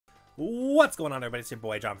What's going on, everybody? It's your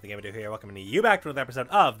boy Jonathan the Gamer here. Welcome to you back to another episode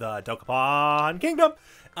of the Dokapan Kingdom.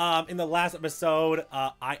 In the last episode,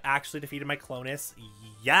 I actually defeated my Clonus.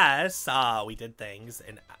 Yes, we did things,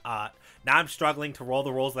 and now I'm struggling to roll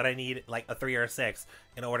the rolls that I need, like a 3 or a 6,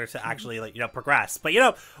 in order to actually, like, progress. But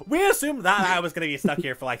we assumed that I was gonna be stuck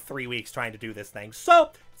here for like 3 weeks trying to do this thing, so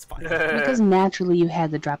it's fine. Because naturally you had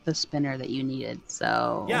to drop the spinner that you needed,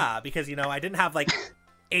 so yeah, because I didn't have like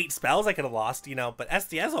 8 spells I could have lost, but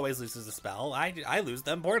SDS always loses a spell. I lose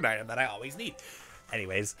the important item that I always need.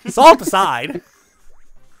 Anyways, salt aside.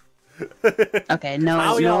 Okay,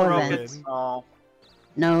 no events. Oh.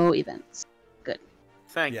 No events. Good.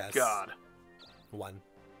 Thank God. 1.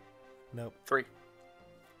 Nope. 3.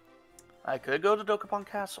 I could go to Dokapan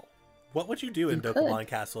Castle. What would you do in Dokapan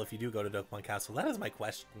Castle if you do go to Dokapan Castle? That is my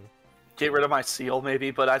question. Get rid of my seal, maybe,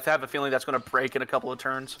 but I have a feeling that's going to break in a couple of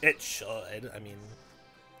turns. It should. I mean,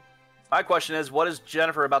 my question is, what is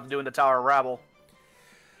Jennifer about to do in the Tower of Rabble?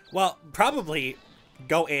 well, probably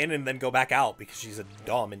go in and then go back out because she's a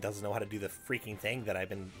dumb and doesn't know how to do the freaking thing that I've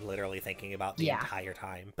been literally thinking about the entire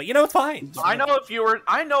time. But it's fine. I know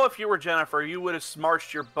if you were Jennifer, you would have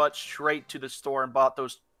marched your butt straight to the store and bought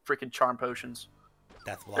those freaking charm potions.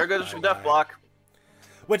 Death block. There goes your death block.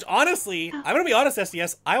 Which, honestly, I'm going to be honest,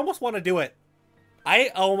 SDS, I almost want to do it. I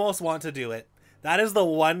almost want to do it. That is the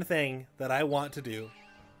one thing that I want to do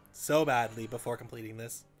so badly before completing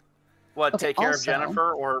this. What, take care of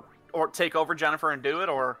Jennifer, or take over Jennifer and do it,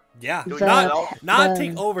 or yeah, do not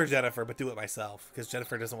take over Jennifer, but do it myself, because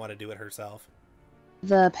Jennifer doesn't want to do it herself.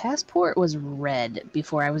 The passport was red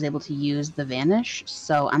before I was able to use the vanish,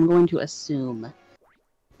 so I'm going to assume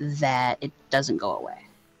that it doesn't go away.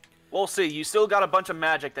 We'll see. You still got a bunch of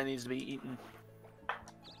magic that needs to be eaten.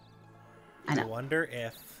 I wonder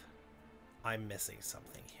if I'm missing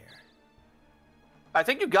something here. I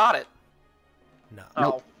think you got it. No.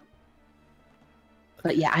 Nope.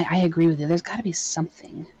 But yeah, I agree with you. There's got to be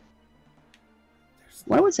something.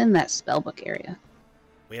 What was in that spellbook area?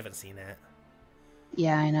 We haven't seen it.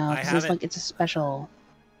 Yeah, I know. It's a special.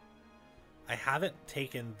 I haven't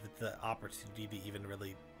taken the opportunity to even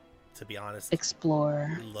really, to be honest,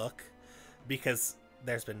 explore. Look, because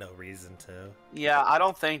there's been no reason to. Yeah, I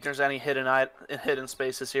don't think there's any hidden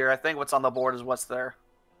spaces here. I think what's on the board is what's there.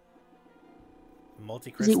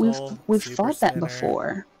 Multi-crystal. We've fought that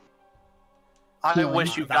before. I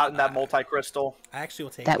wish you'd gotten that multi-crystal. I actually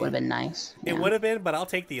will take that. Would have been nice. It would have been, but I'll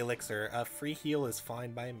take the elixir. A free heal is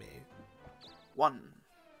fine by me. 1.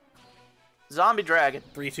 Zombie dragon.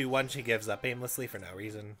 3, 2, 1. She gives up aimlessly for no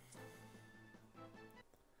reason.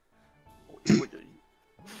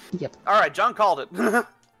 Yep. All right, John called it.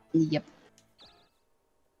 Yep.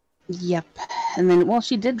 Yep. And then, well,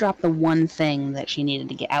 she did drop the one thing that she needed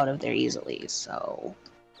to get out of there easily, so.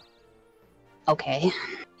 Okay.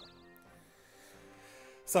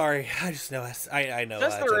 Sorry, I just know I know.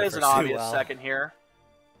 Just there is an obvious second here.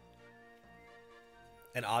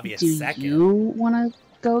 An obvious second. Do you want to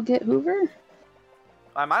go get Hoover?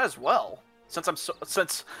 I might as well, since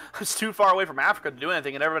since it's too far away from Africa to do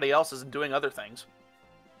anything, and everybody else is doing other things.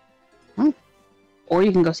 Or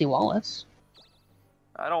you can go see Wallace.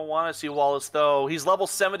 I don't want to see Wallace though. He's level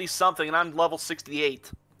 70 something, and I'm level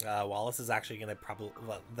 68. Wallace is actually going to probably,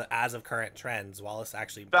 as of current trends, Wallace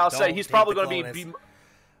actually. I'll say he's probably going to be.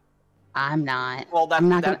 I'm not. Well, I'm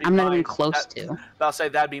not even close to. I'll say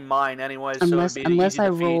that'd be mine anyway. Unless I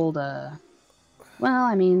rolled a. Well,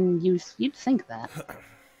 I mean, you'd think that.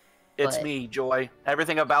 It's me, Joy.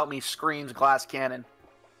 Everything about me screams glass cannon.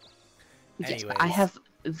 Yes, but I have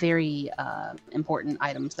very important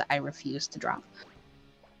items that I refuse to drop.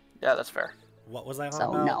 Yeah, that's fair. What was I on?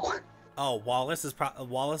 So no. Oh, Wallace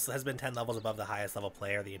has been 10 levels above the highest level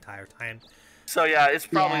player the entire time. So yeah, it's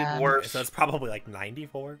probably worse. So it's probably like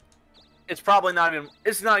 94. It's probably not even.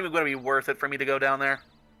 It's not even going to be worth it for me to go down there.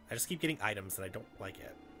 I just keep getting items and I don't like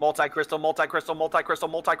it. Multi-crystal, multi-crystal, multi-crystal,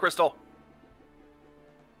 multi-crystal.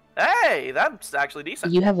 Hey, that's actually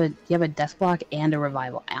decent. You have a death block and a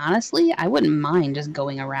revival. Honestly, I wouldn't mind just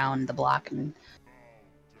going around the block and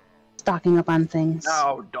stocking up on things.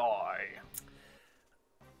 Now die.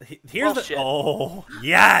 Here's oh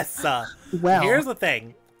yes. Well, here's the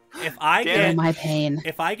thing. If I get my pain,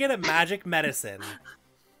 if I get a magic medicine.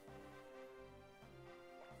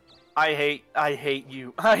 I hate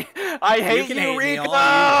you. I hate you, Rico.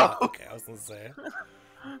 Okay, I was gonna say.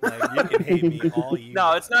 Like, you can hate me all you.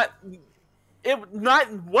 No, it's not.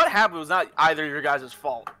 What happened was not either of your guys'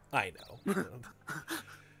 fault. I know.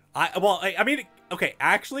 I mean, okay.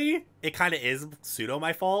 Actually, it kind of is pseudo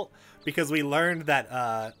my fault because we learned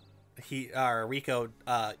that Rico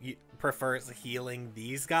prefers healing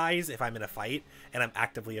these guys if I'm in a fight and I'm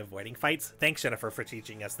actively avoiding fights. Thanks, Jennifer, for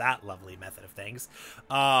teaching us that lovely method of things.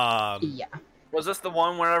 Yeah. Was this the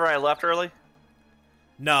one whenever I left early?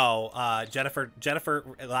 No, Jennifer,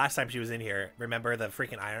 last time she was in here, remember the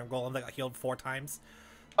freaking Iron Golem that got healed 4 times?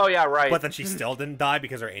 Oh, yeah, right. But then she still didn't die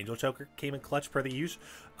because her Angel Choker came in clutch per the usual.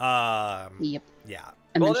 Yep. Yeah.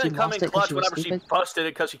 And well, then it she didn't come lost in it because clutch she was whenever she stupid. busted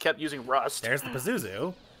it because she kept using Rust. There's the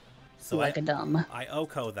Pazuzu. So Like a dumb. I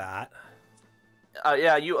Oko that.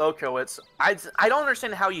 Yeah, you Oko it. I don't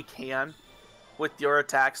understand how you can with your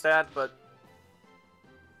attack stat, but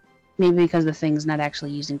Maybe because the thing's not actually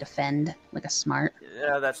using defend like a smart.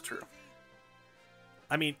 yeah, that's true.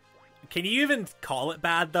 I mean, can you even call it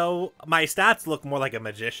bad, though? My stats look more like a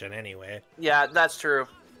magician anyway. Yeah, that's true.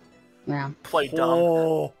 Yeah. Play dumb.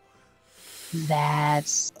 Oh!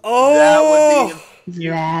 That's That would be...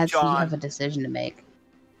 that's you John. have a decision to make.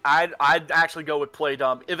 I'd actually go with play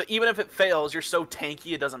dumb. Even if it fails, you're so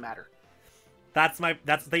tanky it doesn't matter. That's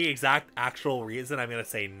the exact actual reason I'm gonna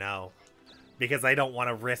say no. Because I don't want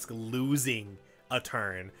to risk losing a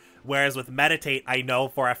turn. Whereas with Meditate, I know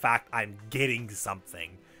for a fact I'm getting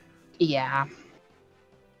something. Yeah.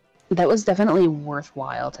 That was definitely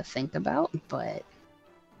worthwhile to think about, but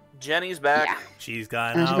Jenny's back. yeah. She's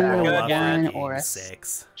gonna She's gonna roll roll a one fucking or a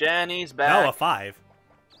 6. Jenny's No, back. a 5.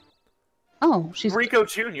 Oh, she's Rico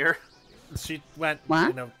Jr. She went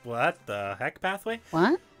What? in a what the heck pathway?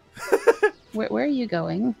 what? Where are you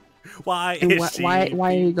going? Why And is she why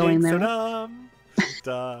are you going being so there? dumb?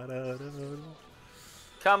 Da, da, da, da.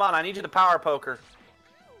 Come on, I need you to power poker.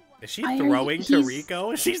 Is she Why are throwing you- to he's-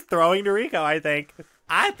 Rico? She's throwing to Rico, I think.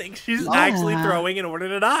 I think she's Yeah. actually throwing in order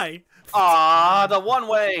to die. Ah, the one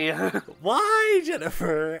way. Why,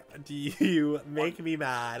 Jennifer, do you make me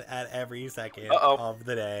mad at every second Uh-oh. of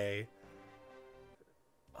the day?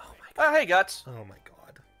 Oh my god. Hey, Guts. Oh my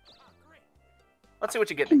god. Let's see what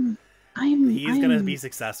you get. He's gonna be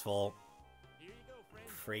successful.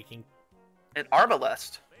 Freaking An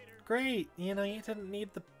Arbalest. great. You know, you didn't need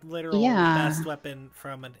the literal Yeah. best weapon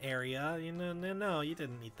from an area. You know, no, you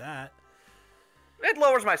didn't need that. It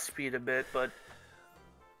lowers my speed a bit, but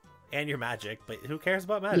And your magic, but who cares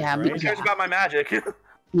about magic, Yeah, who right? cares about my magic?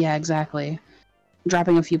 Yeah, exactly.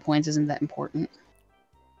 Dropping a few points isn't that important.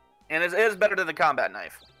 And it is better than the combat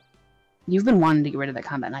knife. You've been wanting to get rid of that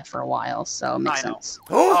combat knife for a while, so it makes I know. sense.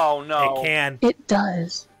 Oh, no. It can. It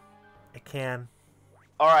does. It can.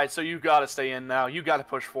 Alright, so you gotta stay in now. You gotta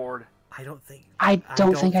push forward. I don't think. I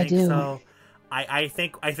don't think I do. So. I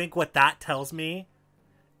think what that tells me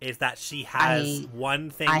is that she has one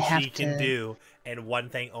thing I have she can to- do and one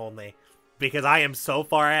thing only. Because I am so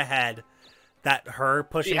far ahead that her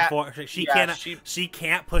pushing forward, she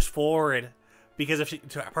can't push forward because if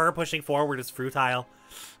her pushing forward is futile.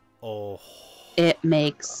 Oh. It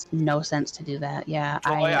makes no sense to do that. Yeah,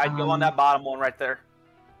 I'd go on that bottom one right there.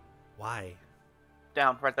 Why?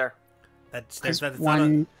 Down, right there. That's Because not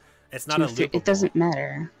one, it's not two, a three, loopable. it doesn't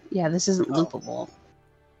matter. Yeah, this isn't Oh. loopable.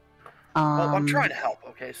 Well, I'm trying to help,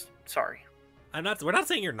 okay? Sorry. We're not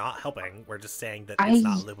saying you're not helping. We're just saying that I it's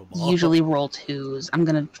not loopable. usually roll 2s. I'm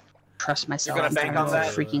gonna trust myself. gonna I'm bank trying on to roll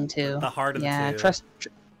that? freaking 2. The heart of the yeah, two.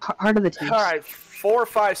 heart of the 2s. Alright, 4,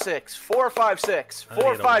 5, 6. 4, 5, 6. I 4,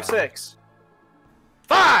 need a 5, one. 6.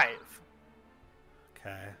 5!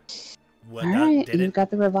 Okay. What, All right, did you've it got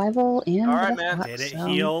the revival and All right, the man. hot, did it so-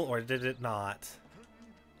 heal or did it not?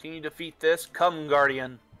 Can you defeat this? Come,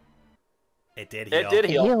 Guardian. It did heal. It did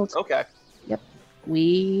heal. healed. Okay.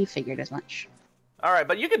 We figured as much. Alright,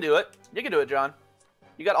 but you can do it. You can do it, John.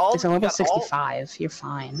 You got all It's a you level got all- 65. You're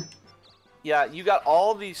fine. Yeah, you got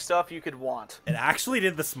all the stuff you could want. It actually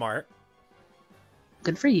did the smart.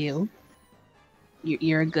 Good for you.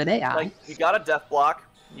 You're a good AI. Like, you got a death block,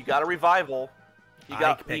 you got a revival, you I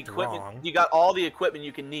got the picked equipment, wrong. you got all the equipment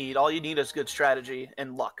you can need. All you need is good strategy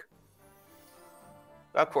and luck.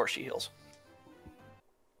 Of course she heals.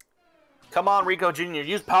 Come on, Rico Jr.,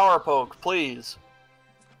 use Power Poke, please.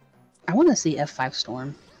 I want to see F5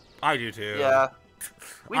 Storm. I do too. Yeah.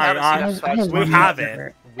 We I- haven't I- seen I F5 have we Storm.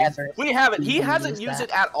 haven't. Ever. We haven't. He seen hasn't use used that.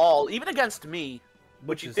 it at all, even against me,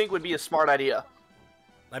 which you is- think would be a smart idea.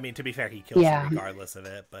 I mean, to be fair, he kills Yeah. you regardless of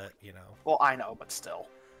it, but you know. Well, I know, but still.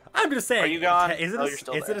 I'm just saying. Are you gone? Is it Oh, you're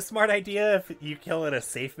still is there. it a smart idea if you kill in a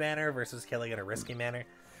safe manner versus killing in a risky manner?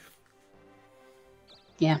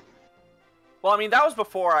 Yeah. Well, I mean, that was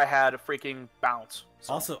before I had a freaking bounce.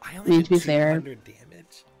 So. Also, I I only mean, did to be fair- 200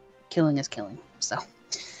 damage. Killing is killing. So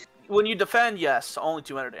When you defend, yes, only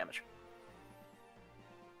 200 damage.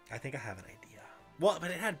 I think I have an idea. Well,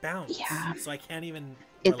 but it had bounce. Yeah. So I can't even.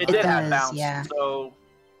 It It rely did on have does, bounce, yeah. so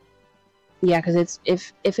Yeah, because it's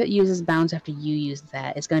if it uses bounce after you use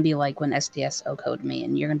that, it's gonna be like when SDS O-code me,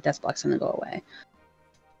 and you're gonna Death Block's gonna go away.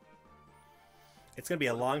 It's gonna be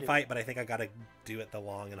a long fight, but I think I gotta do it the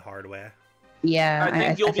long and hard way. Yeah, I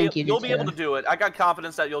think I think you'll be able to do it. I got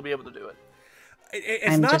confidence that you'll be able to do it.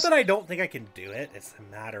 It's not that I don't think I can do it. It's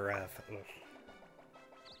a matter of.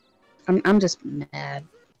 I'm just mad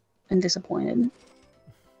and disappointed.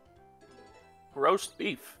 Roast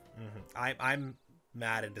beef. I'm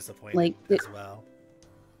mad and disappointed Like, as well.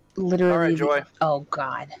 Literally. All right, Joy. Oh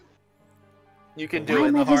God. You can Believe do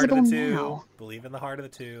in it. the heart of the visible two. now? Believe in the heart of the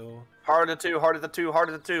two. Heart of the two. Heart of the two. Heart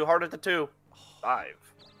of the two. Heart of the two. 5.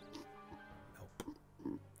 Nope.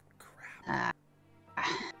 Crap.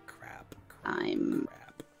 Crap. I'm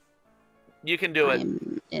Crap. You can do it.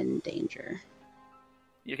 I'm in danger.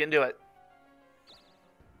 You can do it.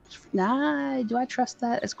 Nah, do I trust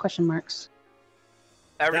that? It's question marks.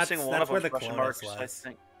 Every That's- single one that's of where them the question Clonus marks. I was.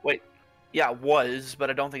 think. Wait. Yeah, it was, but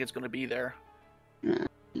I don't think it's going to be there.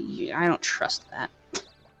 Yeah, I don't trust that.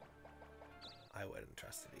 I wouldn't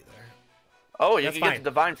trust it either. Oh, you That's can get fine. the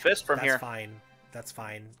divine fist from That's here. fine. That's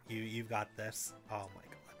fine. You've got this. Oh my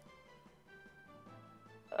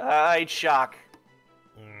god. I'd shock.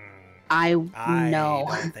 I I no.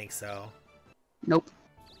 don't think so. Nope.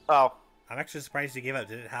 Oh, I'm actually surprised you gave up.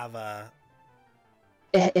 Did it have a?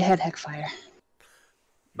 It had Heckfire.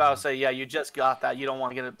 about to say, yeah, you just got that. You don't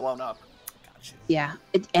want to get it blown up. Got you. Yeah,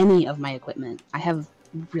 any of my equipment. I have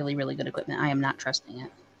really, really good equipment. I am not trusting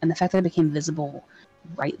it. And the fact that it became visible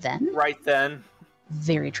right then, Right then.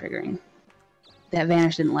 very triggering. That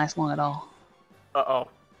vanish didn't last long at all. Uh-oh.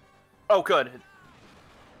 Oh, good.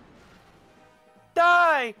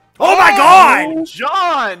 Die! Oh my god!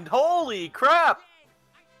 John! Holy crap!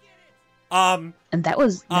 And that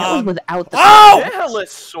was without the Oh!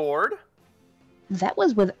 Nihilist sword? that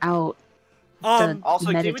was without Also, can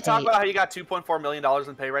we meditate talk about how you got $2.4 million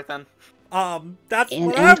in pay right then? That's and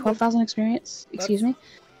what I'm. 12,000 experience. Excuse me.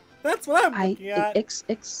 That's what I'm looking at.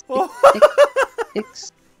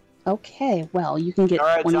 Okay, well, you can get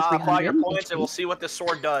Alright, John, apply 2,300 your points HP. and we'll see what this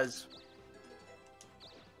sword does.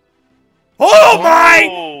 Oh my!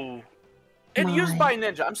 Oh! And My. used by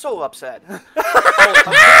Ninja. I'm so upset.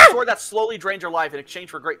 A sword that slowly drains your life in exchange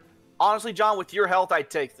for great... Honestly, John, with your health, I'd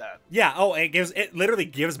take that. Yeah. Oh, it literally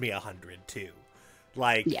gives me 100 too.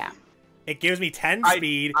 Like, Yeah. it gives me 10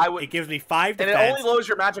 speed. would- It gives me 5 And defense. it only lowers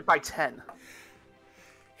your magic by 10.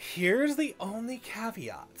 Here's the only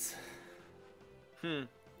caveat.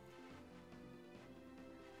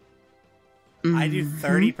 I do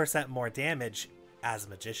 30% more damage as a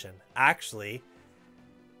magician. Actually,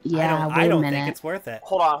 Yeah, I wait a don't minute. think it's worth it.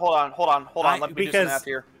 Hold on. Let me do some math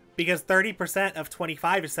here. Because 30% of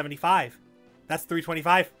 25 is 75. That's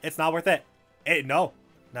 325. It's not worth it. No.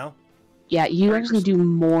 Yeah, you 30%. actually do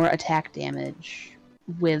more attack damage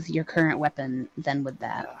with your current weapon than with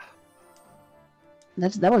that.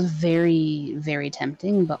 That was very, very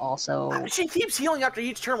tempting, but also She keeps healing after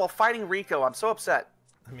each turn while fighting Rico. I'm so upset.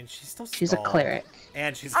 I mean, she's still she's a stalled. cleric.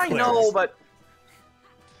 And she's a I cleric. know, but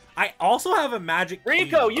I also have a magic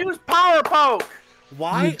Rico, key. use power poke.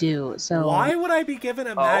 Why? You do, so Why would I be given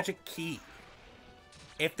a magic key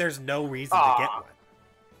if there's no reason to get one?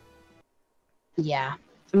 yeah.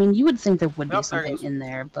 I mean, you would think there would be Nope, there something goes. in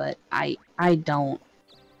there, but I don't.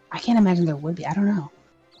 I can't imagine there would be. I don't know.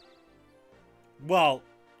 Well,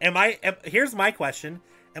 here's my question.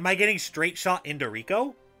 Am I getting straight shot into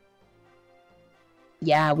Rico?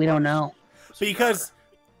 Yeah, we don't know. Because...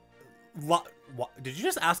 did you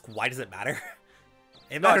just ask why does it matter?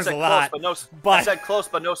 It No, I matters said a lot. Close, but- I said close,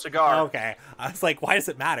 but no cigar. Okay. I was like, why does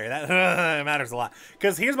it matter? That it matters a lot.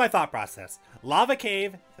 Because here's my thought process. Lava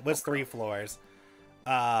Cave was 3 floors.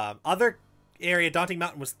 Other area, Daunting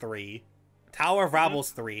Mountain, was 3. Tower of Rabble's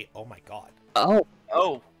 3. Oh my god. Oh,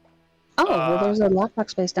 Oh, well, there's a lockbox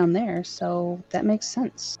space down there, so that makes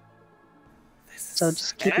sense. This So is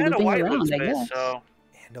just keep and a looping white around, loot I space. guess. So,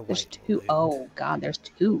 and a There's white 2. loot. Oh god, there's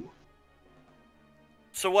 2.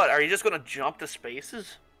 so what? Are you just gonna jump to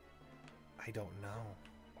spaces? I don't know.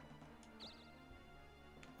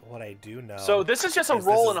 What I do know. So this is just a is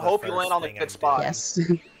this roll is and the hope you first land on the thing good I'm spot. doing. Yes.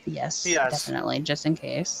 Yes. Yes. Definitely, just in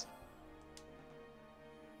case.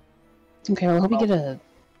 Okay, well, I hope you get a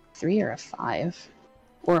 3 or a 5.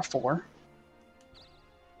 Or a 4.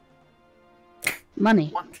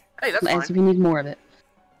 Money. Hey, that's As fine. if you need more of it.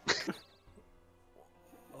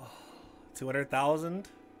 200,000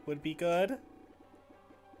 would be good.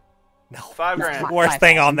 No. 5 No, grand. fi- Worst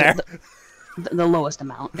thing on 5,000. there. The lowest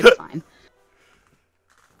amount. It's fine.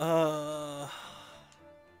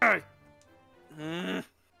 Mm.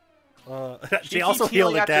 She also keeps healed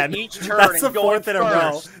healing after again. each turn That's the and going fourth in a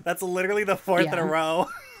row. first. That's literally the fourth in a row.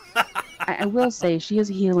 I will say she is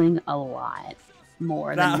healing a lot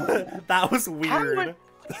more than normal. That was weird.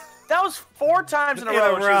 That was 4 times in a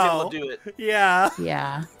row she was able to do it. Yeah.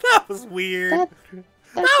 Yeah. That was weird. That's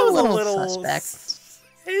that was a little suspect.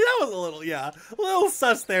 Hey, that was a little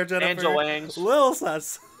sus there, Jennifer. Angel Wings. Little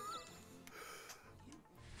sus.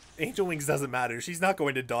 Angel Wings doesn't matter. She's not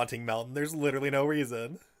going to Daunting Mountain. There's literally no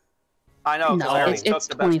reason. I know. No, it's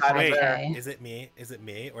 25K. Is it me? Is it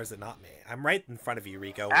me or is it not me? I'm right in front of you,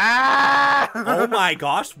 Rico. Ah! Oh my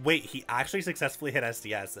gosh! Wait, he actually successfully hit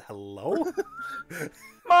SDS. Hello?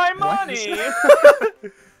 My money.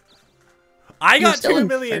 I got still $2 in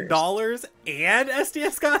million first. and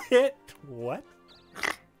SDS got hit. What?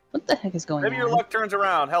 What the heck is going Maybe on? your luck turns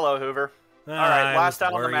around. Hello, Hoover. All right, last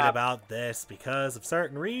time on the worried map. about this because of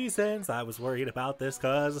certain reasons. I was worried about this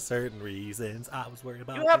because of certain reasons. I was worried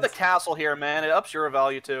about You have the this. castle here, man. It ups your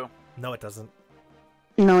value too. No, it doesn't.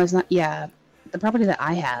 No, it's not. Yeah, the property that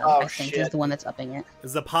I have, Oh, I think, is shit. the one that's upping it.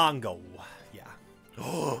 Zapongo. Yeah.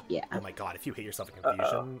 Oh Yeah. my god, if you hit yourself in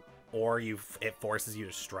confusion, or it forces you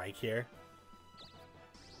to strike here.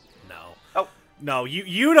 No. Oh. No,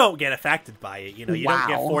 you don't get affected by it. You know, you don't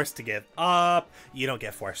get Wow. forced to give up. You don't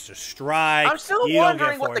get forced to strike. I'm still you don't get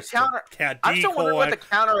wondering what the forced counter. to I'm still wondering what the decoy.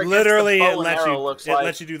 counter against Literally, the it bow and lets arrow you looks it like.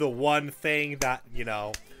 lets you do the one thing that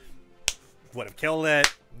would have killed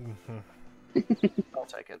it. I'll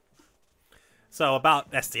take it. So about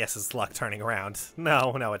SDS's luck turning around.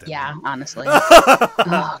 No, it didn't. Yeah, honestly.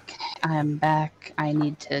 Okay, I'm back. I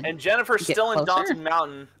need to. And Jennifer's get still in closer? Daunting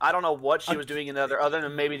Mountain. I don't know what she was doing in other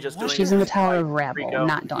than maybe just doing. She's in the Tower of like Rabble, Rico.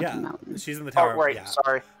 not Daunting Yeah, Mountain. she's in the tower. Oh, right. Yeah.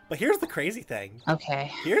 Sorry. But here's the crazy thing. Okay.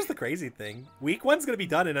 Here's the crazy thing. Week 1's gonna be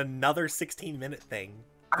done in another 16-minute thing.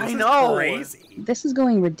 This I is know. Crazy. This is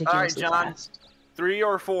going ridiculously John. fast. 3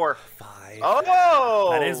 or 4. 5. Oh.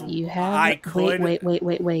 That is. You have. I could.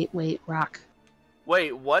 Wait. Rock.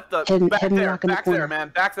 Wait, what the? Hidden back there, rock in the back there, corner. man,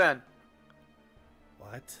 back then.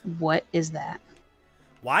 What? What is that?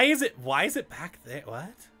 Why is it back there?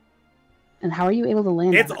 What? And how are you able to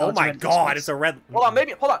land? It's on it? oh It's a my red god! space. It's a red. Hold on,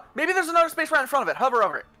 maybe there's another space right in front of it. Hover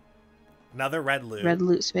over it. Another red loot. Red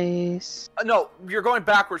loot space. No, you're going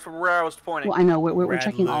backwards from where I was pointing. Well, I know we're Red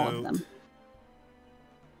checking all of loot. them.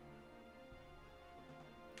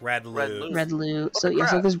 Red Red loot. loot. Red loot. What So the yeah, so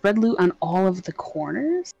crap? there's red loot on all of the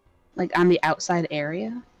corners, like on the outside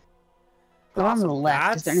area. But on the Awesome.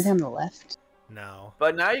 left, is there That's- anything on the left? No.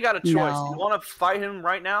 But now you got a choice. No. You want to fight him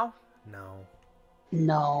right now? No.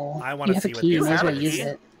 No. I wanna You have see a what key. this You might as is. well You have a use key?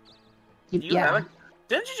 it. You yeah. haven't?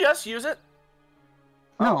 Didn't you just use it?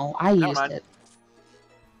 No, I never used mind. it.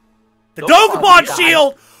 The Oh Dokapan my God.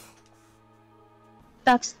 shield.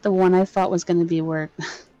 That's the one I thought was going to be where.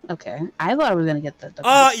 Okay, I thought I was going to get the.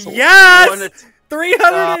 soul. Yes. Wanna-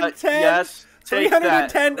 310. yes. Take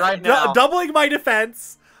 310. that right now. Doubling my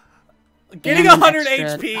defense. Getting And an 100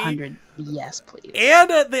 extra HP. 100. Yes, please. And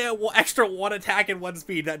the extra 1 attack and 1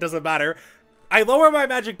 speed. That doesn't matter. I lower my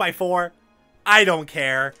magic by 4. I don't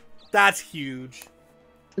care. That's huge.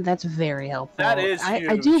 That's very helpful. That is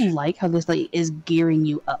I do huge. like how this is gearing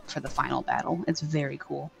you up for the final battle. It's very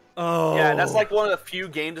cool. Oh. Yeah, that's like one of the few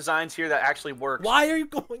game designs here that actually works. Why are you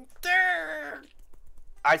going there?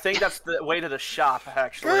 I think that's the way to the shop,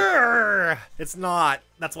 actually. Grr. It's not.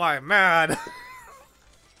 That's why I'm mad.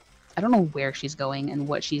 I don't know where she's going and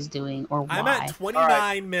what she's doing or why. I'm at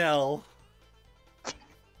 29 mil.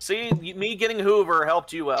 See, me getting Hoover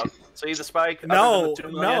helped you out. See the spike? No, Other than the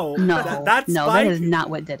 2 million? no. No, That no, spike, that is not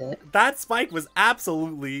what did it. that spike was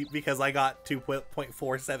absolutely because I got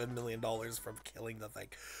 $2.47 million from killing the thing.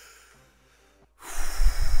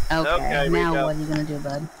 Okay, Okay, now Rico. what are you gonna do,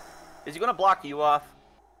 bud? Is he going to block you off?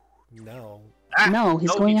 No. Ah, No, he's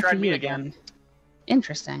nope, going he after tried me you again.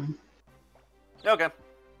 Interesting. Okay.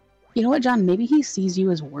 You know what, John? Maybe he sees you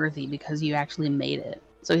as worthy because you actually made it.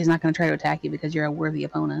 So he's not going to try to attack you because you're a worthy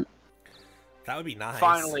opponent. That would be nice.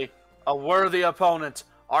 Finally, a worthy opponent.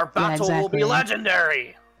 Our battle will be exactly.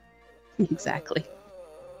 legendary. Exactly.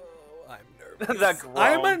 I'm nervous. That groan.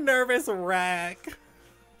 I'm a nervous wreck.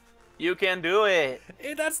 You can do it.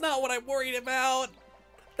 That's not what I'm worried about.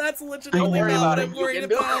 That's I legitimately know. Worry not about what it. I'm You worried can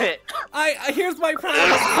do about. it. Here's my problem.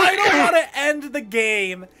 I don't want to end the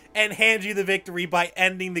game and hand you the victory by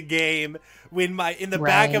ending the game when in the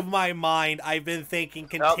back Right. of my mind I've been thinking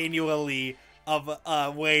continually of a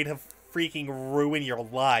way to freaking ruin your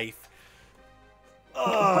life.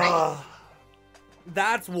 Ugh.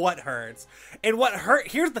 That's what hurts. And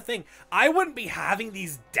here's the thing. I wouldn't be having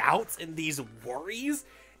these doubts and these worries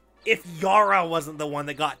if Yara wasn't the one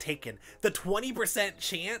that got taken. The 20%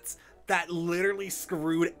 chance that literally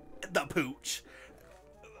screwed the pooch.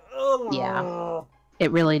 Yeah,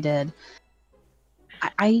 it really did.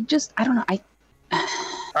 I don't know. All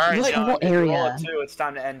right, This John, whole if you roll area. a 2, it's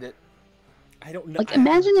time to end it. I don't know. Like,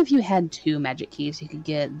 imagine if you had 2 magic keys, you could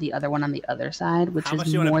get the other one on the other side, which How much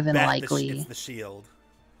is you wanna more than bet likely it's the shield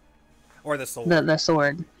or the sword. the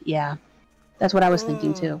sword. Yeah, that's what I was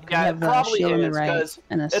thinking too. 'Cause you Yeah, have it the probably shield on the is, right 'cause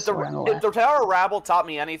and a If sword on the the left. Tower of Rabble taught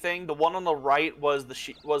me anything, the one on the right was the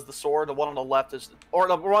sword. The one on the left is, or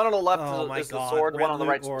the one on the left Oh my is the god! sword. The Red one on the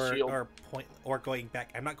loot right is the shield. or going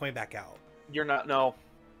back. I'm not going back out. You're not. No.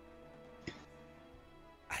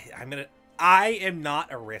 I am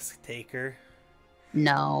not a risk taker.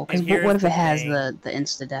 No, because And here's what if the it has thing. the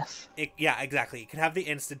insta-death? Yeah, exactly. It can have the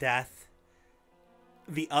insta-death.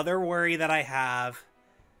 The other worry that I have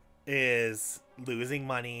is losing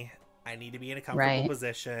money. I need to be in a comfortable Right.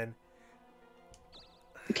 position.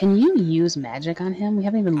 Can you use magic on him? We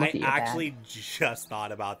haven't even looked I at your actually bag. just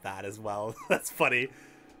thought about that as well. That's funny.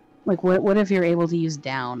 Like, what if you're able to use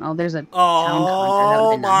down? Oh, there's a town conquer. That Oh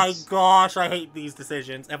would be my nice. gosh, I hate these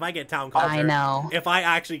decisions. If I get town conquer, I know. If I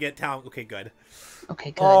actually get town, okay, good.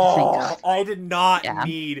 Okay, good. Thank God. I did not Yeah.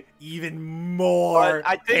 need even more But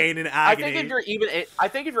I think, pain and I agony. think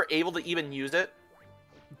if you're able to even use it,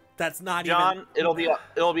 That's not John, even. it'll be a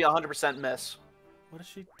 100% miss. What is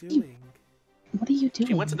she doing? What are you doing?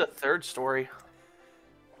 She went to the 3rd story.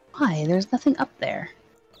 Why? There's nothing up there.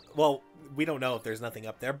 Well, we don't know if there's nothing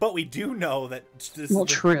up there, but we do know that. Well,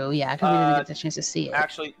 true, yeah, because we didn't get the chance to see it.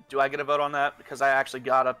 Actually, do I get a vote on that? Because I actually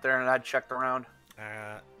got up there and I checked around.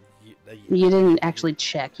 You didn't actually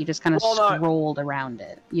check. You just kind of Well, no. scrolled around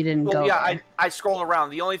it. You didn't Well, go yeah, there, I scrolled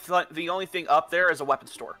around. The only thing up there is a weapon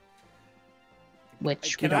store.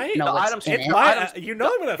 which Can we don't I- know the what's items- in the it. items- you know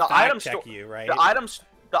I'm gonna the fact item check sto- you, right?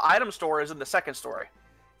 The item store is in the 2nd story.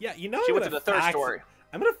 Yeah, you know She I'm went to gonna the 3rd fact- story.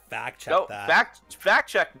 I'm gonna fact check Go that. fact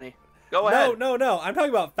check me. Go ahead. No. I'm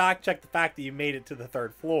talking about fact check the fact that you made it to the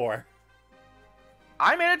 3rd floor.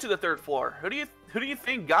 I made it to the 3rd floor. Who do you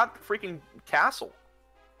think got the freaking castle?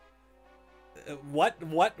 What?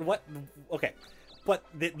 Okay. But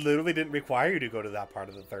it literally didn't require you to go to that part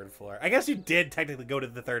of the 3rd floor. I guess you did technically go to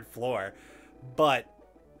the 3rd floor, but...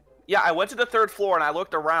 Yeah, I went to the 3rd floor and I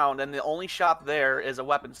looked around, and the only shop there is a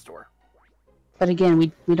weapon store. But again,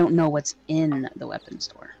 we don't know what's in the weapon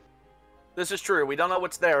store. This is true. We don't know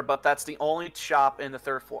what's there, but that's the only shop in the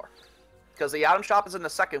 3rd floor. Because the item shop is in the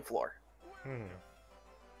 2nd floor.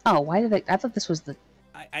 Oh, why did I thought this was the...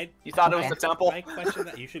 You thought it Okay. was the temple? I question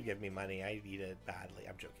that. You should give me money. I need it badly.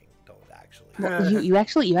 I'm joking. Don't actually. Well,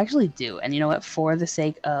 you actually do. And you know what? For the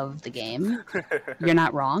sake of the game, you're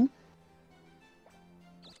not wrong.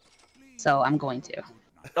 So I'm going to. A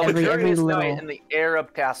every luxurious little- night in the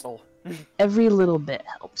Arab castle. Every little bit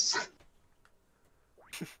helps.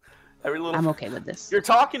 Every little. I'm okay with this. You're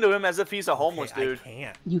talking to him as if he's a homeless Okay, dude. I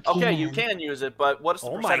can't. You can. Okay, you can use it, but what's the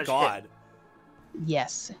Oh my percentage god. hit?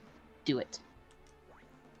 Yes. Do it.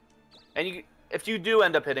 And if you do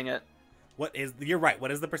end up hitting it, You're right.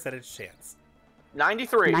 What is the percentage chance?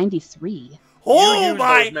 93. 93. You Oh use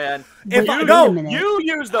my! those, man. If Wait, I wait no, a minute. You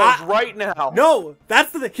use those right now. no,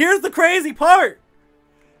 here's the crazy part.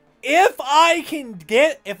 If I can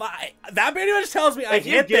get, that pretty much tells me I If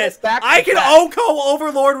you hit get this, back to I can back. Oko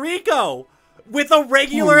over Lord Rico with a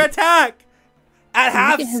regular attack at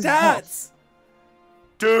half at his stats. health.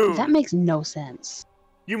 Dude, That makes no sense.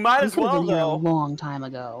 you might He as could have well, been here a though. long time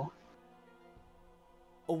ago.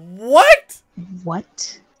 What?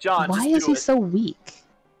 What? John, Why just is do he it. so weak?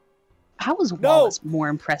 How is No. Wallace more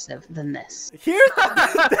impressive than this?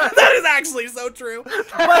 That is actually so true.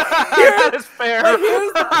 That is fair. But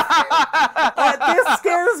here's this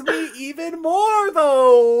scares me even more,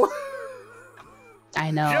 though.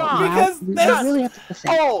 I know. John, Now, because we this- really have to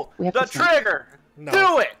think. Oh, We have the to think. trigger. No.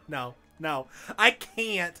 Do it. No, I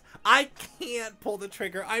can't pull the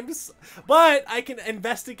trigger. But I can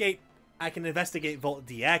investigate. I can investigate Volt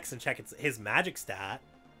DX and check his magic stat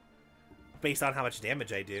based on how much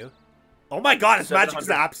damage I do. Oh my god, his magic is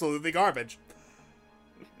 700. absolutely garbage.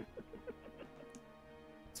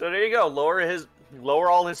 So there you go. Lower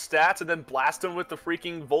all his stats and then blast him with the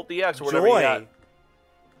freaking Volt DX or whatever you got.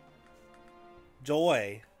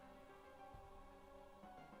 Joy.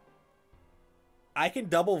 I can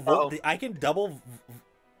double Volt. I can double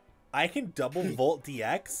Volt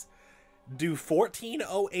DX, do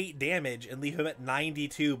 1408 damage, and leave him at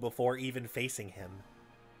 92 before even facing him.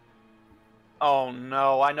 Oh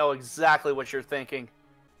no, I know exactly what you're thinking.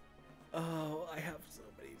 Oh, I have so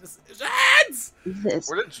many decisions.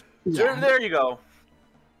 This. Yeah. There you go.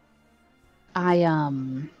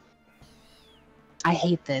 I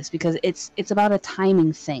hate this because it's about a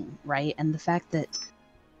timing thing, right? And the fact that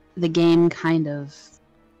the game kind of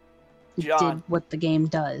John. did what the game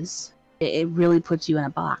does. It really puts you in a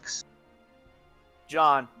box.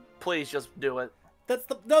 John, please just do it. That's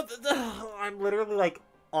the no. I'm literally like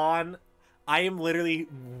on. I am literally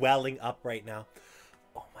welling up right now.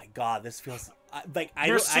 Oh my god, this feels like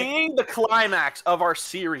You're seeing the climax of our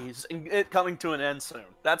series and it coming to an end soon.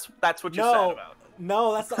 That's what you're sad about.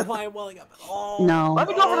 No, that's not why I'm welling up at all. No. Let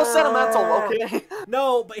me go for the sentimental, okay?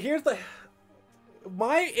 No, but here's the.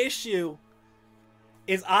 My issue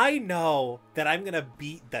is I know that I'm gonna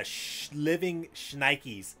beat the living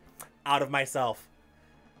shnikes out of myself.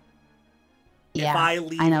 Yeah, if I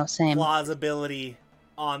leave I know, same. plausibility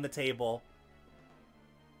on the table.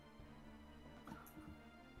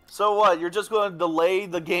 So what? You're just going to delay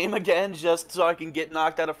the game again just so I can get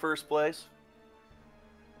knocked out of first place?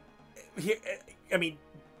 Here, I mean,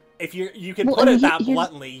 if you can Well, put I mean, it that here's-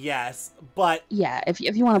 bluntly, yes, but Yeah, if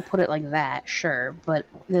you want to put it like that, sure. But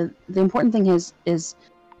the important thing is it's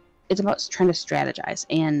about trying to strategize,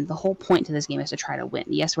 and the whole point to this game is to try to win.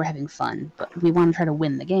 Yes, we're having fun, but we want to try to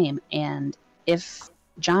win the game. And if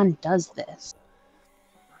John does this,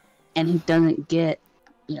 and he doesn't get,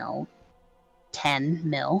 10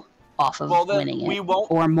 mil off of Well, then winning we it won't-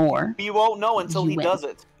 or more, You won't know until You he win. does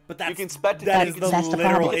it. but that's You can spec- that is you the can- That's the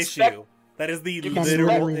literal problem. issue. That is the That's literal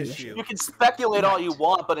literally the issue. You can speculate all you Right.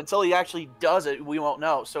 want, but until he actually does it, we won't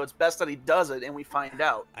know. So it's best that he does it and we find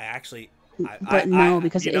out. I actually, but no,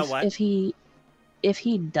 because you know what? if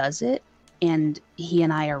he does it and he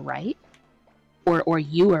and I are right, or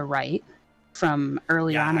you are right from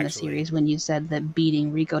earlier Yeah, on in the actually. series when you said that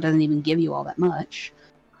beating Rico doesn't even give you all that much,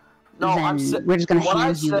 No, I'm then we're just gonna what I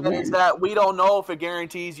hand you the said is win. that we don't know if it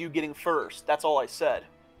guarantees you getting first. That's all I said.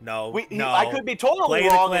 no, No. no. I could be totally Play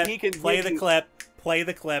the wrong, clip. and he can Play give the you- clip. Play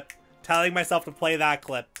the clip. Telling myself to play that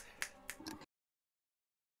clip.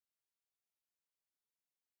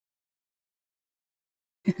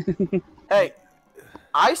 Hey,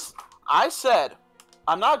 I said,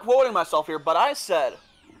 I'm not quoting myself here, but I said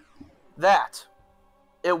that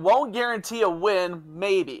it won't guarantee a win,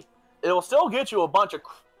 maybe. It will still get you a bunch of...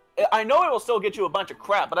 I know it will still get you a bunch of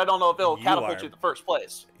crap, but I don't know if it'll You catapult are- you to the first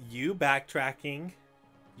place. You backtracking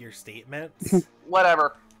your statements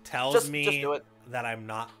Whatever. tells Just me do it. that I'm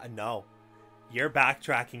not. No, you're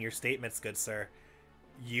backtracking your statements, good sir.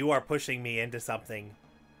 You are pushing me into something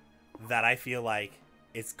that I feel like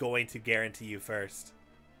is going to guarantee you first.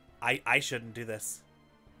 I shouldn't do this.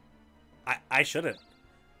 I shouldn't.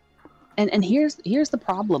 And here's the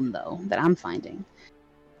problem though that I'm finding.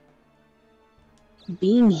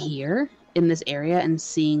 Being here in this area and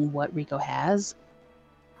seeing what Rico has,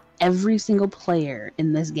 every single player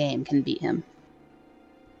in this game can beat him.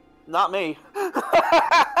 Not me.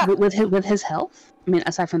 with his health. I mean,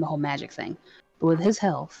 aside from the whole magic thing, but with his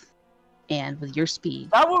health and with your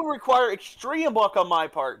speed, That would require extreme luck on my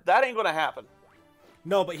part. That ain't gonna happen.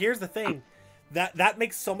 No, but here's the thing. That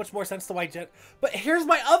makes so much more sense to why But here's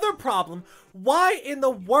my other problem. Why in the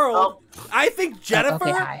world? I think Jennifer.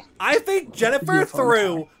 okay, hi. I think Jennifer Your phone, threw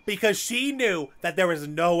sorry. because she knew that there was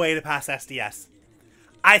no way to pass SDS.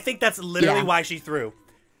 I think that's literally Yeah. why she threw.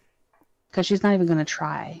 because she's not even gonna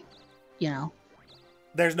try.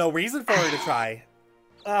 There's no reason for her to try.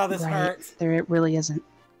 Oh, this Right. hurts. There it really isn't.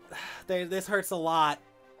 This hurts a lot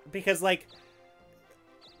because, like,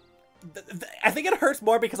 I think it hurts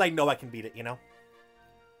more because I know I can beat it. And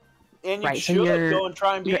you Right, so should you're- go and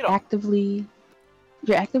try and beat You're him.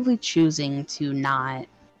 actively choosing to not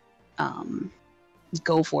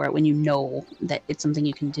go for it when you know that it's something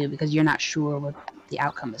you can do because you're not sure what the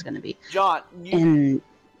outcome is going to be. John, And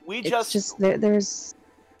we it's just there's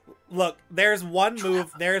Look, there's one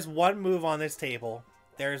move. There's one move on this table.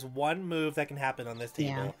 There's one move that can happen on this table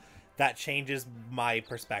Yeah. that changes my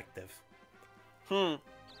perspective. And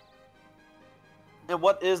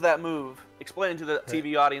what is that move? Explain to the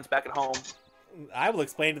TV audience back at home. I will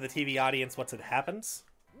explain to the TV audience once it happens.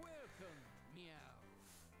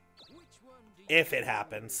 If it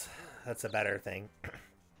happens, that's a better thing.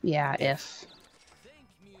 if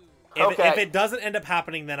If it doesn't end up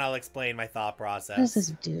happening, then I'll explain my thought process. what does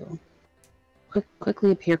this do?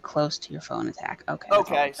 Quickly appear close to your phone attack. Okay. that's all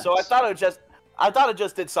Okay, it so I does. thought it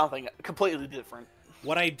just did something completely different.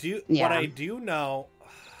 What I do Yeah. know,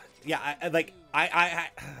 yeah,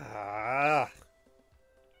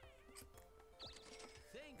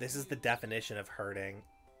 this is the definition of hurting.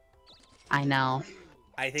 I know.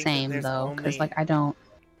 I think Same that there's though, because only, I don't.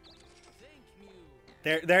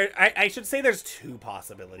 I should say there's two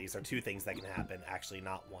possibilities or two things that can happen. Actually,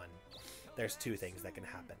 not one. There's two things that can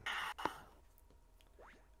happen.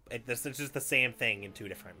 This is just the same thing in two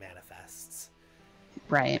different manifests.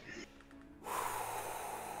 Right.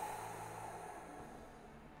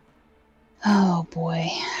 boy.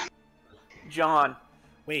 John.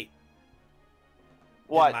 Wait.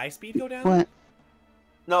 What? Did my speed go down? What?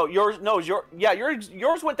 No, yours. No,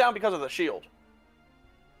 yours went down because of the shield.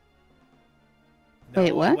 No,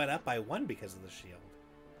 Wait, what? I went up by 1 because of the shield.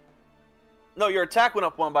 No, your attack went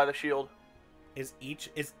up 1 by the shield. Is each?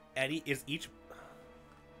 It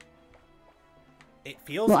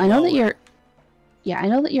feels. Well, I know that lower. your. Yeah, I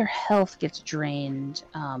know that your health gets drained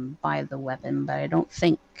by the weapon, but I don't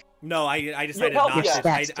think. No, I decided health, not yeah. to.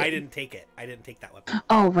 Stats I did. didn't take it. I didn't take that weapon.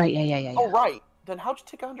 Oh right, yeah. Oh right. Then how'd you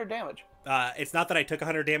take 100 damage? It's not that I took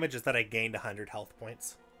 100 damage; it's that I gained 100 health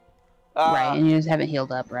points. Right, and you just haven't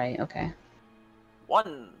healed up, right? Okay.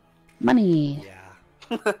 1. Money.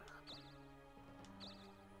 Yeah.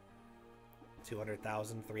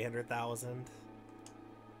 200,000, 300,000.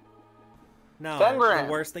 No, 10 grand.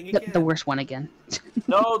 the worst thing you The, get. the worst one again.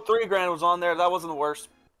 No, 3 grand was on there. That wasn't the worst.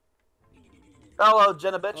 Hello,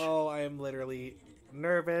 Jenna bitch. Oh, I am literally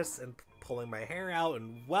nervous and pulling my hair out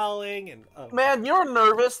and welling and. Man, you're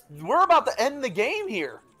nervous. We're about to end the game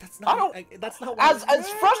here. That's not. That's not. What As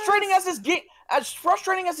frustrating as this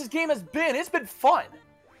game has been, it's been fun.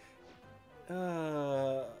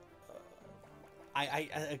 I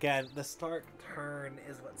again, the start turn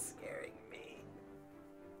is what's scaring me.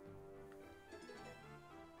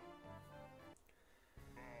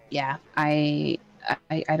 Yeah, I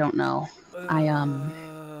don't know.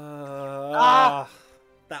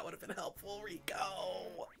 That would have been helpful, Rico.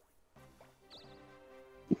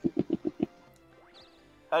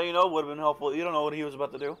 How do you know it would have been helpful? You don't know what he was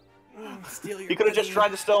about to do. Steal your. He could have just tried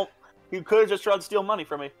to steal. You could have just tried to steal money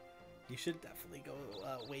from me. You should definitely go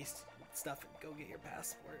waste stuff and go get your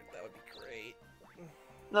passport. That would be great.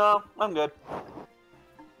 No, I'm good.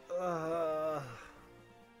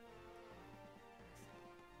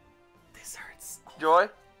 This hurts. Oh. Joy,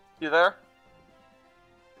 you there?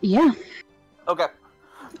 Yeah. Okay.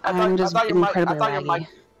 I'm just incredibly laggy.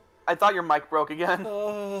 I thought your mic broke again.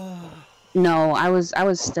 No, I was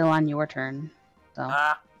still on your turn. So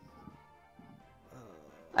Ah.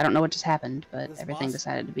 I don't know what just happened, but This everything boss-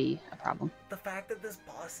 decided to be a problem. The fact that this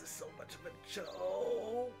boss is so much of a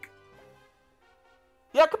joke.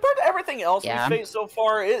 Yeah, compared to everything else Yeah. we've faced so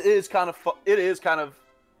far, it is kind of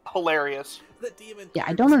hilarious. The demon. Yeah,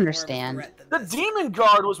 I guard don't was more of a understand. threat than The this. demon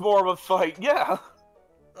guard was more of a fight. Yeah.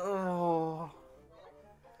 Oh.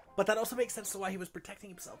 But that also makes sense to why he was protecting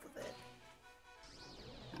himself with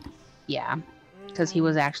it. Yeah, because he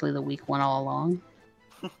was actually the weak one all along.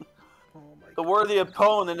 Oh my The worthy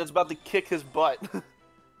opponent is about to kick his butt.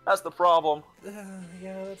 That's the problem.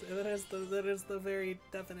 Yeah, that is the very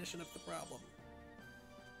definition of the problem.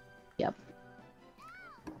 Yep.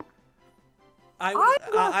 I'm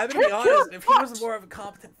gonna be honest. If he was more of a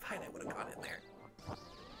competent fight, I would have gone in there.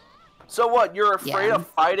 So what? You're afraid Yeah. of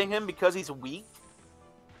fighting him because he's weak?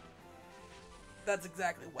 That's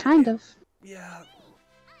exactly what. Kind of. Yeah.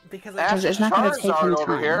 Because Because it's not gonna take him Charizard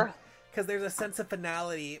over time. here. Because there's a sense of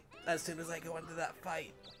finality as soon as I go into that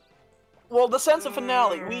fight. Well, the sense of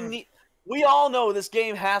finale. We all know this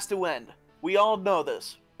game has to end. We all know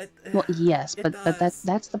this. Well, yes, It but does.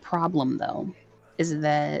 that's the problem though, is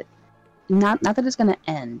that not that it's gonna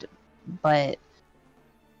end, but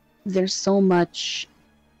there's so much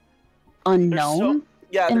unknown.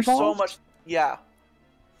 There's so involved? much. Yeah.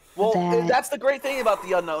 Well, That- that's the great thing about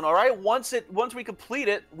the unknown. All right. Once we complete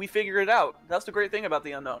it, we figure it out. That's the great thing about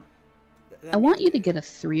the unknown. I want you to get a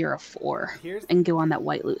 3 or a 4 Here's and go on that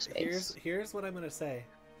white loot space. here's what I'm gonna say.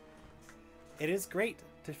 It is great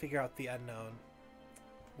to figure out the unknown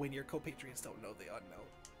when your compatriots don't know the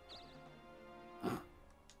unknown.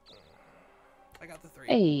 I got the 3.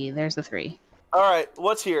 Hey, there's the 3. All right.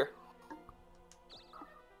 What's here?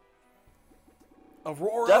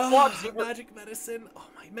 Aurora, Deathlock Zebra- magic medicine. Oh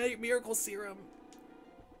my miracle serum.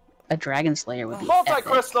 A Dragon Slayer would be Multi epic.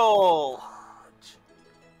 crystal.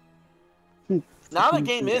 Now the Freaking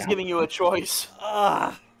game is yeah. giving you a choice.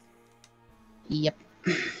 Ah. Yep.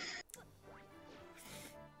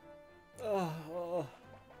 Oh.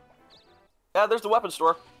 Yeah, there's the weapon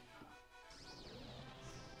store.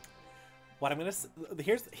 What I'm gonna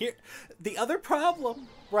here the other problem,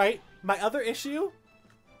 right? My other issue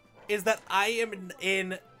is that I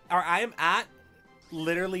am at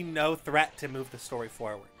literally no threat to move the story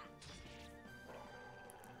forward.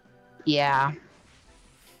 Yeah.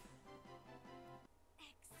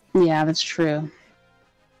 Yeah, that's true.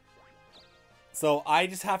 So I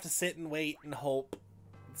just have to sit and wait and hope.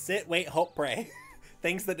 Sit, wait, hope, pray.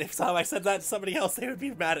 Things that if I said that to somebody else, they would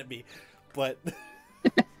be mad at me. But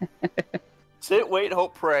Sit, wait,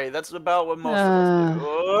 hope, pray. That's about what most of us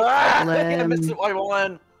do. I missed it by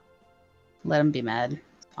 1. Let him be mad.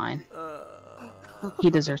 It's fine. He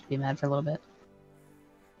deserves to be mad for a little bit.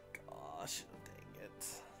 Gosh, dang it.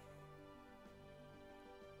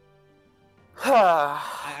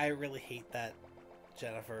 I I really hate that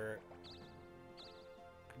Jennifer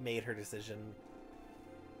made her decision.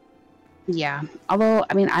 Yeah. Although,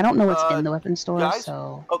 I mean, I don't know what's in the weapon store, guys?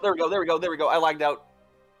 so... Oh, there we go. I lagged out.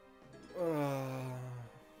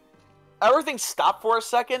 Everything stopped for a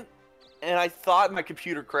second, and I thought my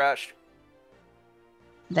computer crashed.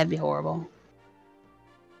 That'd be horrible.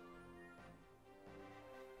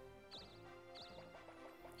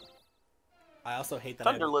 I also hate that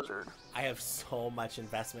Thunder Lizard. I have so much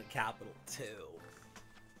investment capital, too.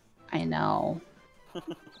 I know.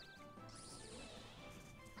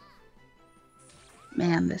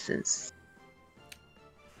 Man, this is...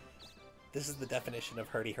 This is the definition of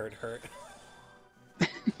hurty hurt hurt.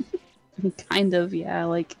 Kind of, yeah,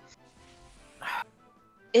 like...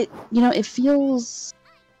 It, you know, it feels...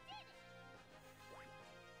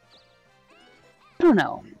 I don't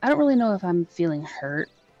know. I don't really know if I'm feeling hurt,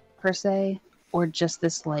 per se, or just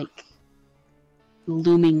this, like,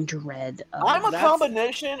 looming dread of... I'm a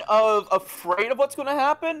combination of afraid of what's going to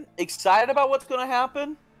happen, excited about what's going to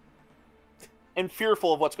happen, and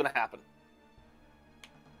fearful of what's going to happen.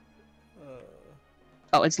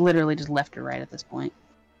 Oh, it's literally just left or right at this point.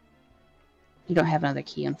 You don't have another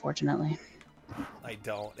key, unfortunately. I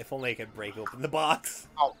don't. If only I could break open the box.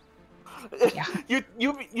 Oh. Yeah.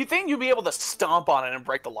 You think you'd be able to stomp on it and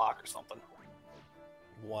break the lock or something?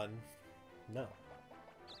 1. No.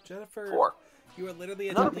 Jennifer. 4. You are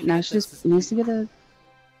literally No. Now she just needs to get a...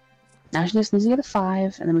 Now she just needs to get a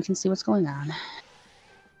 5, and then we can see what's going on.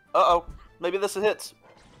 Uh-oh. Maybe this hits.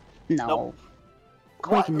 No. Nope.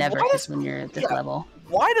 Quake never Why hits does- when you're at this yeah. level.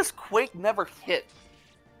 Why does Quake never hit?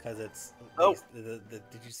 Because it's... Oh. Did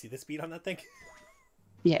you see the speed on that thing?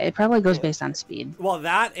 Yeah, it probably goes based on speed. Well,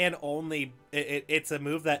 that and only... It's a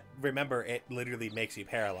move that, remember, it literally makes you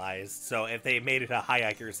paralyzed. So if they made it a high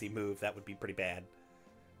accuracy move, that would be pretty bad.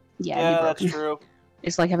 Yeah, it'd be Yeah, that's broken. true.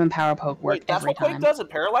 It's like having Power Poke work Wait, that's every what Quake time. does? It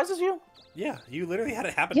paralyzes you? Yeah, you literally had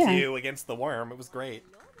it happen Yeah. to you against the worm. It was great.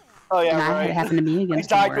 Oh, yeah, And I had right. it happen to me I against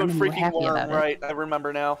the died to a worm, and we were freaking happy worm, about it. right. I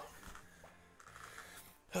remember now.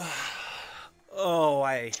 Oh,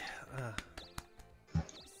 I...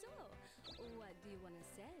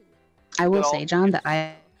 I will Well- say, John, that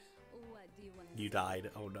I... You died.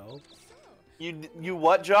 Oh, no. You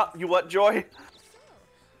what, You what, Joy?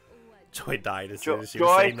 Joy died as soon as she Joy?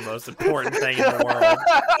 was saying the most important thing in the world.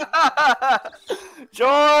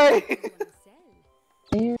 Joy!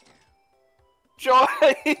 Joy!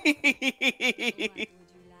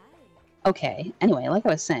 Okay, anyway, like I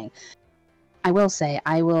was saying, I will say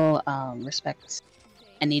I will respect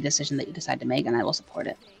any decision that you decide to make, and I will support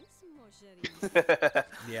it.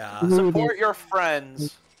 Yeah. Really Support do your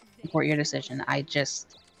friends. support your decision. I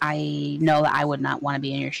know that I would not want to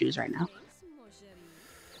be in your shoes right now.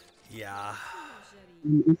 Yeah.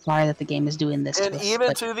 I'm sorry that the game is doing this to And us, even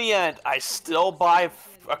but to the end, I still buy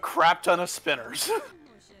a crap ton of spinners.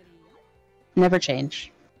 never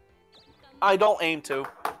change. I don't aim to.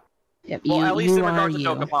 Yep, Well, at least in you are regards to you.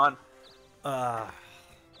 Dokapan.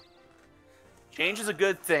 Change is a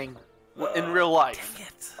good thing in real life. Dang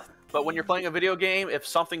it. But when you're playing a video game, if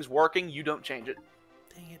something's working, you don't change it.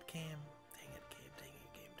 Dang it, Cam. Dang it, Cam. Dang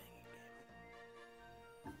it, Cam. Dang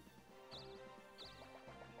it, Cam.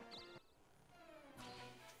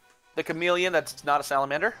 The chameleon that's not a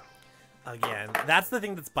salamander. Again, that's the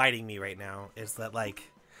thing that's biting me right now, is that, like,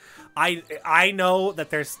 I know that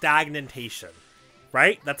there's stagnation,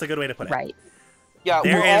 right? That's a good way to put it. Right. Yeah,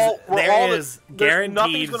 There we're is there's- guaranteed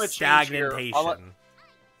nothing's gonna change here. stagnation.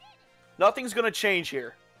 Nothing's going to change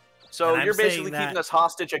here. So And I'm you're basically saying that- keeping us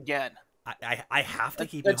hostage again. I have to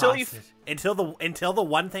keep Until you you hostage. Until the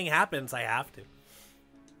one thing happens, I have to.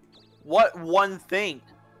 What one thing?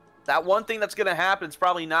 That one thing that's going to happen is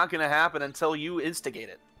probably not going to happen until you instigate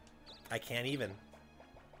it. I can't even.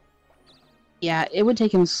 Yeah, it would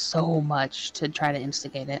take him so much to try to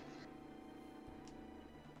instigate it.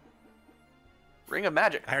 Ring of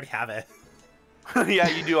Magic. I already have it. Yeah,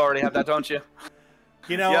 you do already have that, don't you?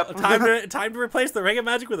 You know, Yep. time to replace the Ring of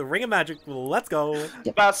Magic with a Ring of Magic. Let's go.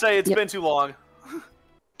 About to say it's Yep. been too long.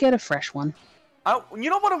 Get a fresh one. You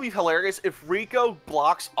know what would be hilarious if Rico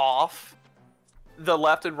blocks off the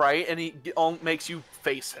left and right and he makes you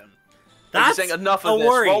face him. Like he's That's saying, enough a of this.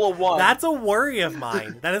 worry. Roll a 1. That's a worry of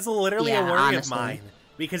mine. That is literally a Yeah, worry honestly. of mine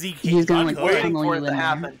because He's gonna, like, unhook. waiting pummel for you it to in there.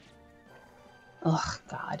 happen. Oh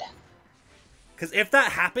God. Because if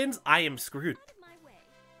that happens, I am screwed.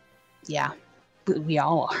 Yeah, we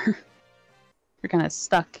all are. We're kind of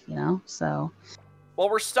stuck, you know. So Well,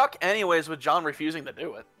 we're stuck anyways with John refusing to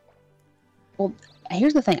do it. Well,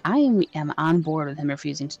 here's the thing. I am on board with him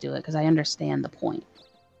refusing to do it because I understand the point.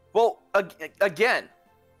 Well, again,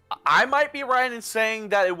 I might be right in saying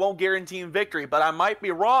that it won't guarantee him victory, but I might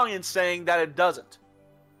be wrong in saying that it doesn't.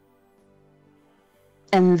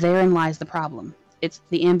 And therein lies the problem. It's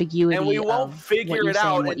the ambiguity. And we won't of figure what you it say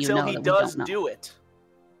out and what you until know he that we does don't know. do it.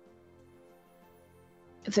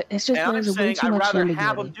 It's just And I'm there's way saying too I'd much rather ambiguity.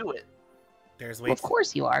 have him do it. There's Well, way of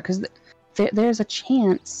course you are, because there's a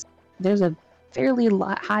chance, there's a fairly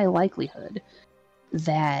high likelihood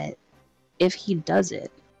that if he does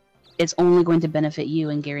it, it's only going to benefit you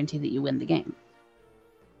and guarantee that you win the game.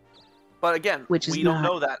 But again, Which is we don't not-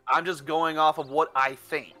 know that. I'm just going off of what I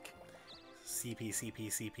think. CP,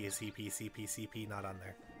 not on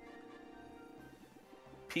there.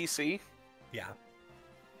 PC? Yeah.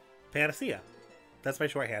 Panacea. That's my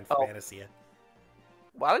shorthand for Oh. Panacea.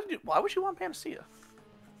 Why would you want Panacea?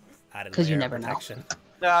 I don't know. 'Cause you Air never know. protection.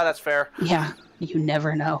 Nah, that's fair. Yeah, you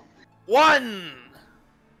never know. 1!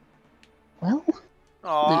 Well,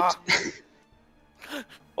 Aww. loot.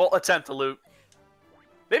 Well, attempt to loot.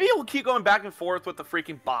 Maybe he'll keep going back and forth with the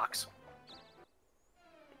freaking box.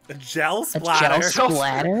 A gel A splatter. gel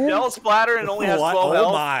splatter? Gel splatter and only has What? 12 Oh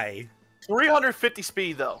health. my. 350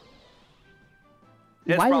 speed, though.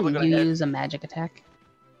 It's Why probably did gonna you hit. use a magic attack?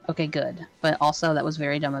 Okay, good. But also, that was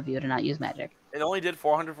very dumb of you to not use magic. It only did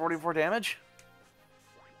 444 damage.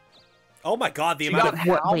 Oh my god, the She amount got of...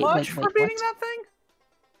 how wait, much wait, for beating what? that thing?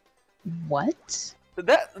 What?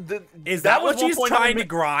 Is that was what she's 1.9 trying to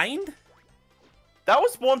grind? That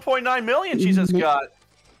was 1.9 million she just Mi- got.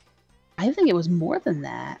 I think it was more than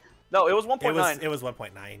that. No, it was 1.9. It was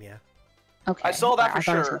 1.9, yeah. Okay. I saw that for I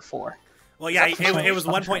thought it was sure. like 4. Well, yeah, That's it was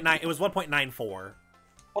fine. 1.9. It was 1.94.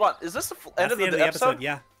 Hold on, is this the end That's of the end the of the episode?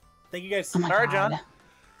 Yeah. Thank you guys. Oh my Alright, god. John.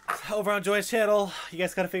 Over on Joy's channel, you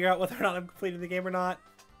guys gotta figure out whether or not I'm completing the game or not.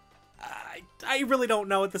 I really don't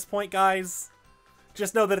know at this point, guys.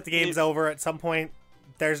 Just know that if the game's over at some point,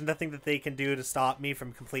 there's nothing that they can do to stop me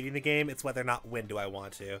from completing the game. It's whether or not when do I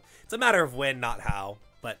want to. It's a matter of when, not how.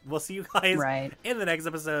 But we'll see you guys Right. in the next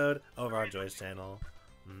episode over on Joy's channel.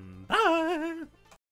 Bye!